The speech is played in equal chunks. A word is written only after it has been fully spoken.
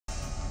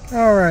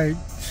Alright,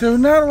 so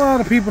not a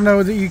lot of people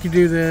know that you can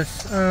do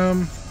this.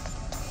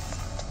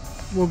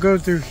 We'll go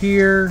through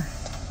here.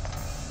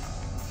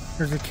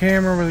 There's a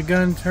camera with a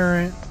gun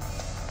turret.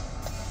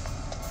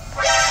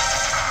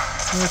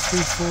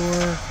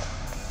 SC4.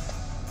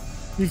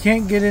 You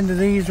can't get into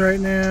these right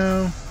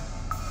now.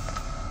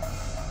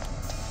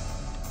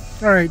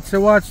 Alright, so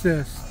watch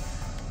this.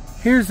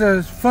 Here's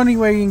a funny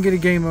way you can get a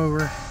game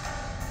over.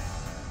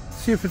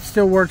 See if it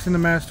still works in the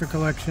Master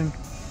Collection.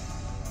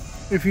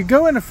 If you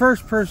go into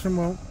first person,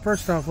 well,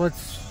 first off,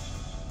 let's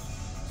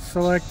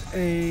select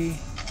a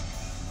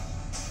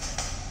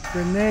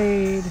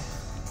grenade.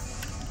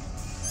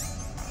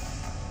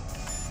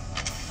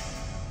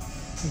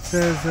 It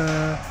says,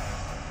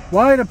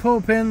 why to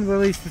pull pin,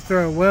 release to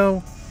throw.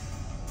 Well,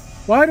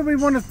 why do we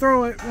want to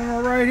throw it when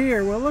we're right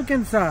here? Well, look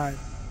inside.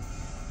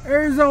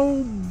 There's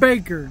old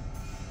Baker.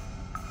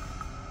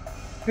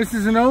 This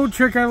is an old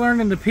trick I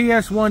learned in the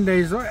PS1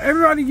 days.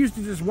 Everybody used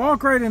to just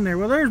walk right in there.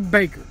 Well, there's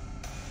Baker,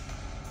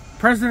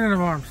 president of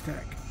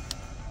Armstech.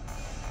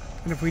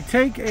 And if we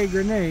take a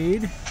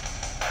grenade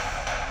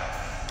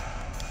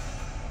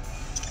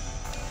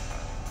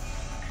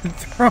and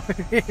throw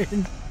it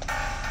in,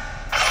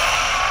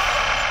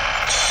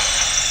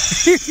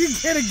 you can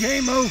get a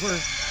game over.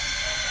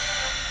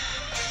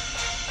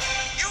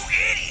 You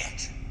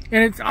idiot!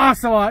 And it's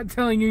Ocelot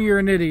telling you you're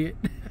an idiot.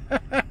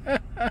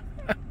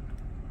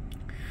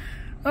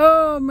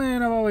 Oh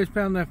man, I've always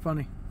found that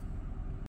funny.